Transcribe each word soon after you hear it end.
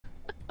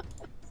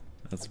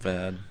That's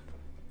bad.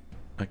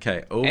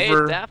 Okay, Hey,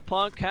 Daft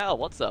Punk Cal,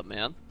 what's up,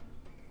 man?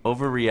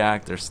 Over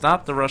Reactor.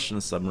 Stop the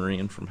Russian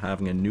submarine from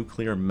having a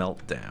nuclear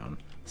meltdown.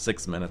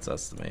 6 minutes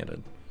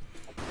estimated.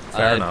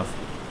 Fair enough.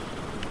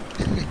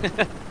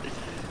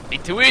 Be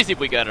too easy if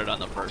we got it on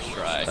the first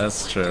try.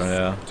 That's true,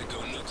 yeah.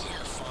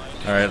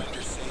 Alright,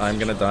 I'm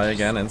gonna die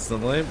again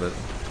instantly, but...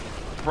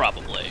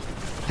 Probably.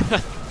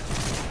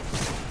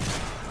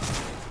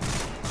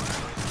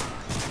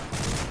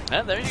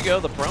 And there you go,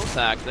 the pro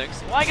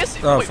tactics. Well, I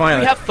guess we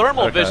have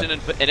thermal vision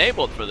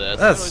enabled for this.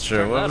 That's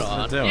true. What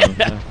was it doing?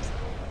 Yeah.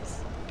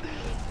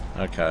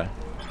 Okay.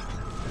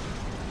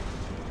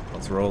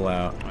 Let's roll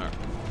out.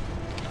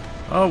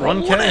 Oh,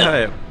 1K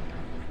hype.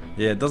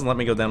 Yeah, it doesn't let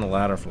me go down the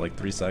ladder for like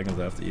 3 seconds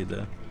after you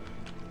do.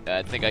 Yeah,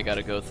 I think I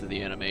gotta go through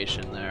the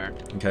animation there.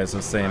 Okay,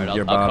 so same, right,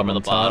 your bottom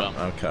and top?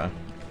 Okay.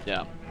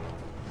 Yeah.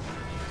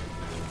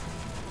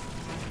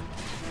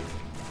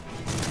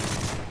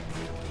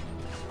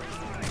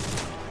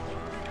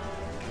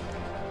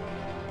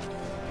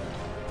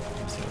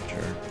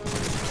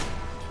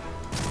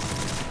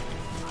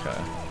 Okay.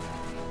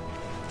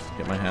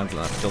 Get my hands on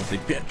that filthy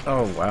bit.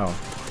 Oh, wow.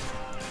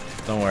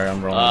 Don't worry,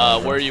 I'm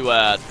rolling. Where are you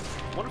at?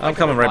 I'm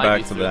coming right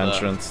back to the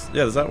entrance.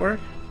 Yeah, does that work?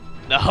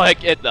 No,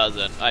 it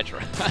doesn't. I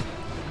try.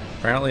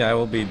 Apparently, I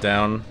will be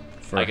down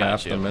for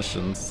half the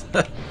missions.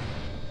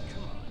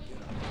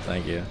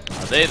 Thank you.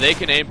 They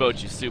can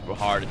aimboat you super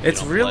hard. If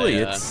It's you don't really,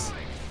 play, it's...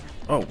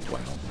 Oh, wow.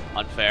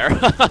 Unfair.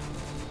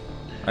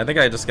 I think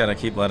I just gotta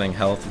keep letting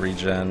health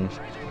regen.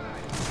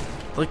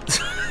 Like...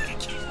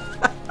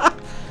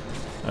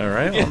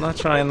 Alright, well, I'm not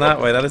trying that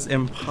way. That is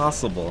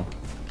impossible.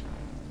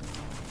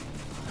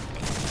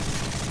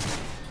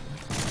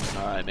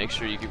 Alright, make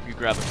sure you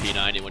grab a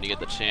P90 when you get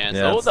the chance.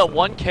 Yeah, oh, the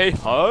 1K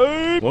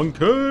hype!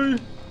 1K!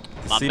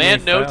 My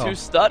man, No2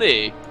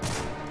 Study.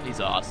 He's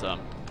awesome.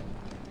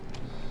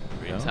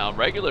 Greentown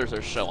regulars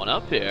are showing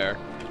up here.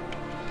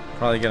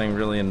 Probably getting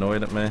really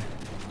annoyed at me.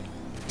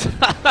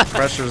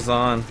 Pressure's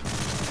on.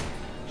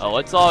 Oh,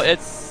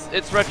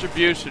 it's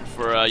retribution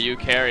for you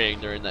carrying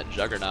during that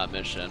Juggernaut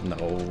mission.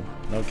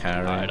 No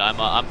carrying. All right,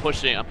 I'm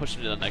pushing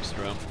to the next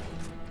room.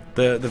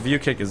 The view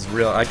kick is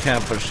real. I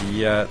can't push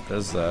yet.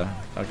 There's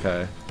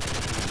okay.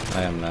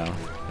 I am now.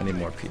 I need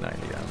more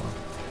P90 ammo.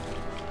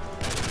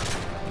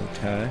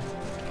 Okay.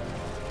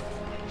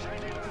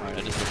 Alright,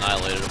 I just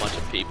annihilated a bunch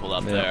of people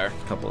up there.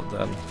 A couple of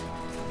them.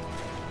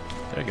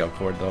 There you go,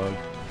 poor dog.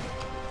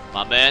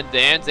 My man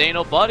Dan's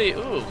anal buddy.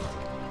 Ooh.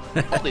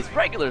 All these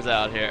regulars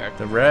out here.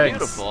 The regs.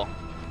 Beautiful.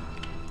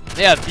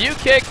 Yeah, view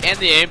kick and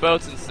the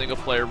aimboats in single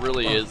player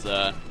really is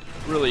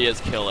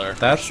killer.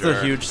 That's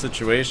the huge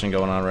situation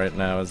going on right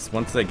now. Is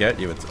once they get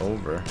you, it's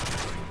over.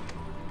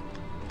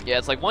 Yeah,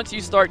 it's like once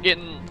you start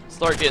getting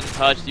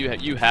touched,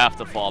 you have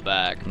to fall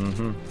back.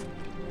 Mm-hmm.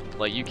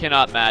 Like you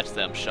cannot match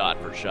them shot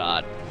for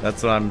shot.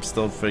 That's what I'm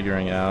still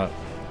figuring out.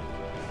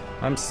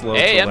 I'm slow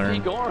to learn. Hey,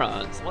 MP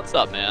Gorons, what's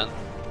up, man?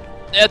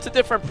 Yeah, it's a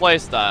different play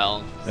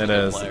style. It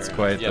is. It's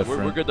quite different.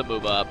 Yeah, we're good to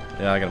move up.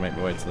 Yeah, I gotta make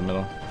my way to the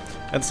middle.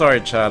 And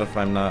sorry, chat, if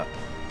I'm not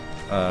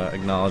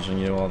acknowledging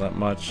you all that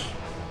much.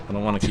 I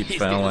don't want to keep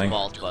failing.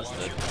 Balls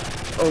busted.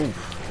 Oh.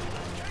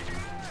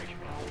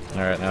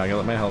 All right, now I gotta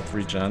let my health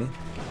regen.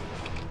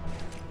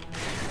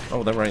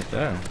 Oh, they're right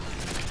there.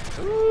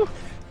 Ooh.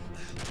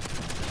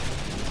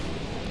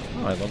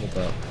 Oh, I leveled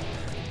up.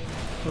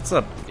 What's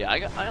up? Yeah,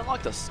 I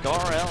unlocked a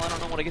Scar L. I don't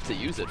know what I get to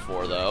use it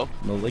for though.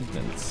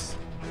 Malignance.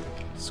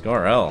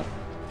 Scar L.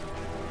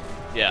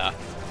 Yeah.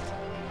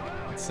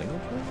 Single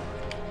player?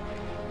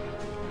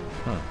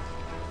 Huh.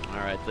 All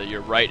right,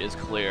 your right is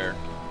clear.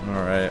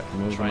 All right,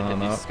 moving Trying to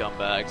on hit up. these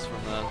scumbags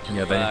from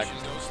the back. back.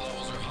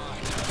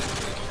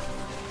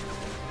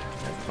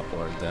 A couple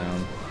are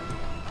down.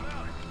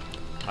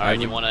 All right,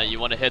 you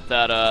wanna hit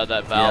that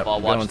that valve?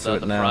 I'll watch the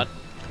front.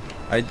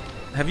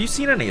 Have you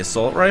seen any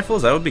assault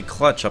rifles? That would be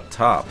clutch up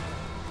top.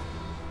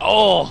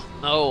 Oh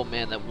no,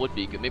 man, that would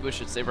be good. Maybe we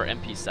should save our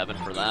MP7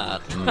 for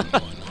that.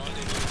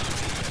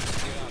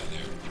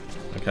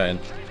 Okay,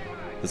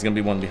 there's gonna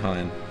be one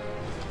behind,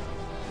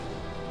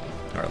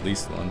 or at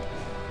least one.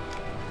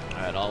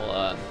 All right,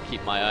 I'll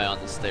keep my eye on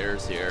the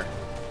stairs here.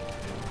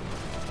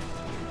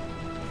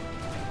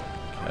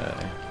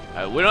 Okay.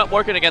 We're not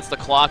working against the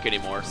clock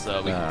anymore,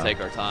 so we can take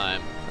our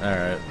time. All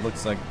right,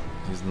 looks like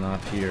he's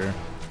not here.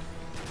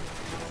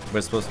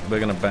 We're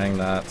gonna bang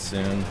that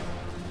soon.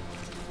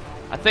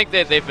 I think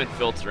they've been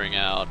filtering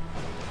out.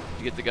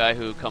 You get the guy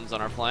who comes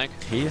on our flank?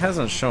 He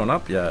hasn't shown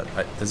up yet.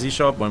 Does he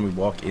show up when we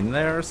walk in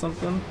there or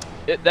something?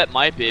 That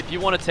might be. If you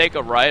want to take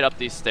a right up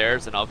these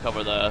stairs, and I'll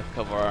cover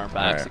our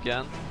backs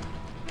again.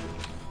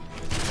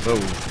 Whoa.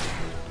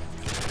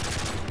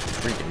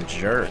 Freaking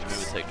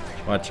jerks.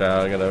 Watch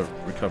out, I gotta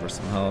recover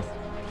some health.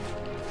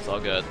 It's all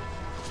good.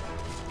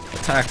 A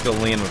tactical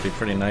lean would be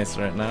pretty nice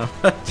right now.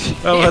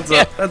 Oh, heads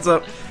up, heads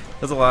up.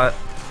 There's a lot.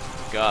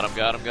 Got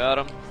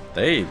him.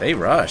 They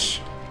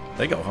rush.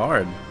 They go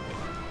hard.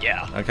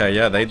 Yeah. Okay,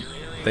 yeah, they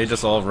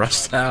just all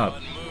rushed out.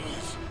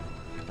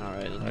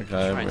 Alright, let's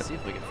try and see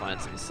if we can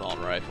find some assault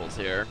rifles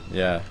here.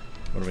 Yeah.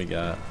 What do we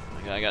got?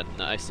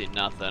 I see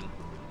nothing.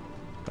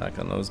 Back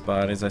on those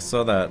bodies. I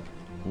saw that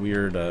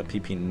weird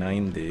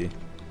PP90.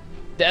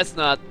 That's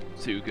not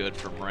too good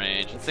from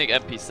range. I think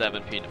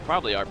MP7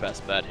 probably our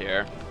best bet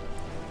here.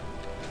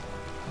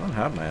 I don't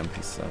have my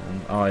MP7.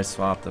 Oh, I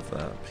swapped it for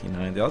that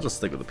P90. I'll just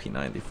stick with the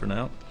P90 for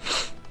now.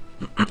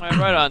 Alright,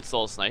 right on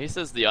Soul Snipe. He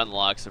says the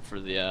unlocks are for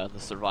the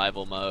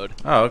survival mode.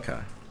 Oh, okay.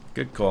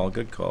 Good call,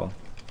 good call.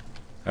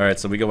 Alright,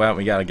 so we go out and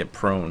we gotta get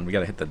prone. We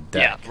gotta hit the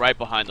deck. Yeah, right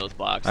behind those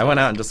boxes. I went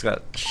out and just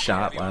got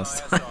shot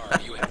last time.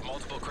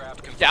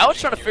 Yeah, I was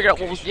trying to figure out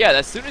what was... Yeah,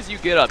 as soon as you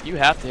get up, you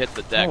have to hit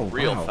the deck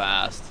real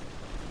fast.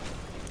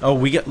 Oh,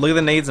 look at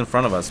the nades in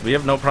front of us. We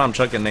have no problem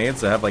chucking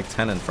nades. I have like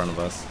 10 in front of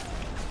us.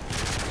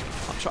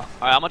 Alright,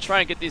 I'm gonna try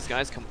and get these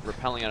guys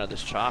rappelling out of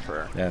this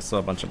chopper. Yeah, I saw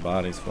a bunch of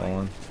bodies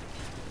falling.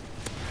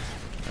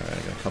 Alright,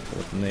 I got a couple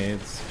with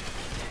nades.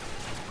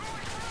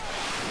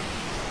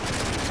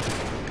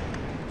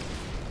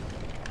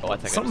 Oh, I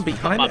think something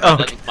behind me. Oh,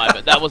 okay.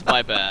 That was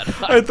my bad.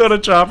 I thought a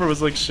chopper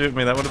was like shooting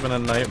me. That would have been a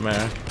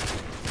nightmare.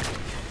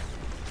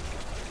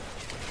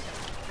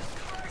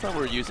 I thought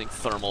we were using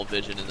thermal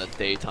vision in the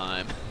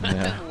daytime.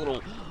 Yeah.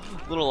 a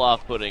little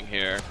off-putting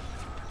here.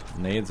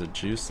 Nades are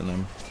juicing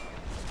them.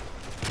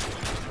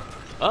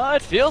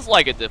 It feels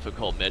like a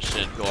difficult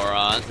mission,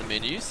 Gorons. I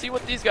mean, do you see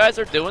what these guys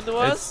are doing to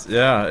us?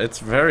 Yeah, it's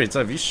very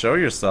tough. You show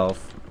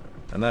yourself.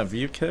 And that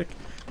view kick.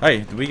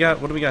 Hey, what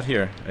do we got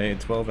here?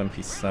 A12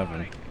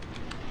 MP7.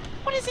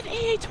 What is an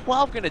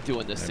AA-12 gonna do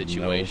in this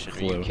situation? No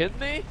Are you clue. kidding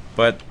me?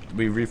 But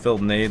we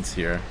refilled nades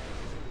here.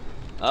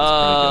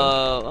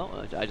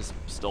 Oh, I just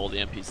stole the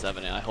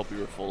MP7. I hope you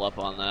were full up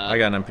on that. I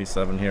got an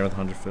MP7 here with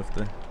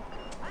 150.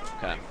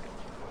 Okay.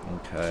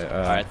 Okay. All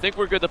right, I think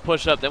we're good to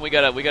push up. Then we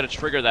gotta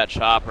trigger that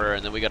chopper,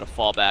 and then we gotta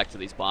fall back to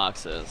these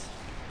boxes.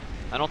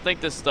 I don't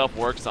think this stuff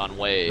works on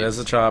waves. There's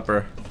a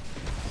chopper.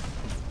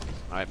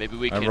 All right, maybe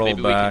we can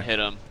hit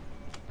him.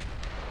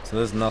 So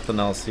there's nothing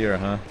else here,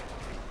 huh?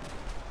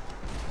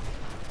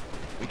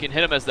 We can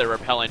hit him as they're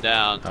rappelling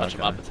down. Touch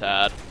him up a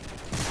tad.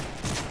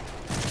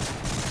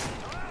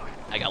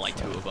 I got like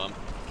 2 of them.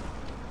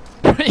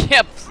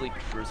 Yep, sleep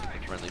cruising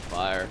with friendly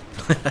fire.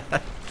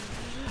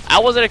 I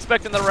wasn't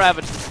expecting the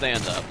Ravage to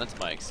stand up. That's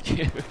my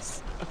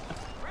excuse.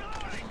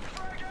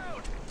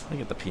 I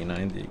get the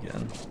P90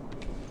 again.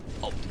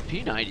 Oh, the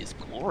P90 is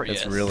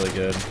glorious. It's really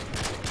good.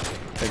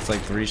 Takes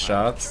like 3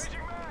 shots.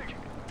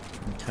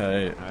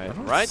 Okay. Alright,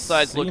 right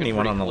side's looking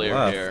pretty on the clear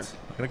left. here.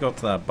 I'm gonna go up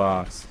to that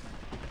box.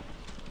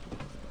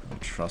 I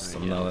trust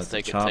them though.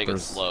 Take it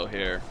slow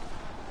here.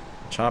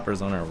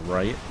 Chopper's on our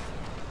right.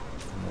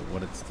 I don't know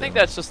what it's doing. I think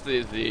that's just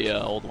the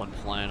old one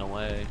flying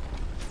away.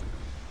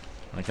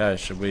 Okay,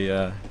 should we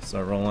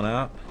start rolling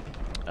out?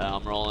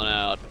 I'm rolling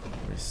out.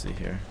 Let me see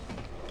here.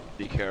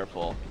 Be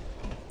careful.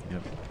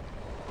 Yep.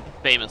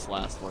 Famous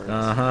last words.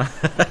 Uh-huh.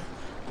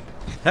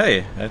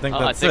 Hey, I think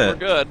that's it. I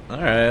think we're good.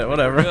 Alright,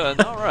 whatever. We're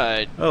good,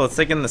 alright. Oh, let's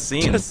take in the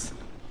scenes.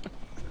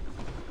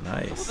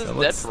 Nice. Look at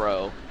this death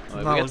row.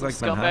 We got some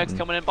scumbags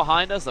coming in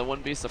behind us, I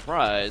wouldn't be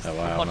surprised. Oh,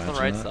 wow, Punch on the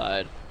right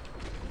side.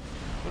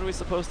 What are we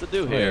supposed to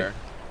do here?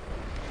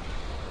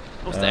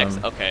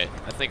 Okay,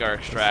 I think our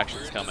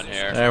extraction's coming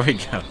here. There we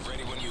go.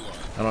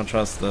 I don't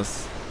trust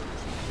this.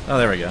 Oh,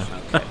 there we go.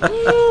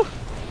 Okay.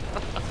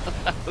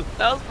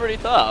 That was pretty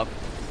tough.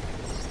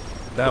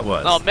 That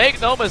was. No, make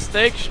no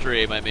mistake,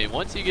 stream. I mean,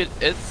 once you get,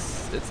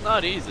 it's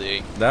not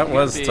easy. That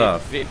was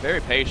tough. Be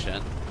very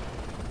patient.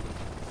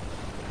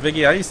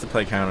 Viggy, I used to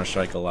play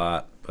Counter-Strike a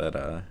lot,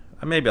 but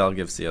maybe I'll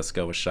give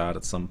CS:GO a shot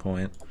at some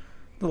point.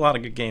 There's a lot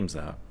of good games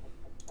out.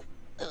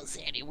 Oh,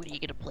 Sandy, when are you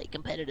gonna play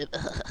competitive?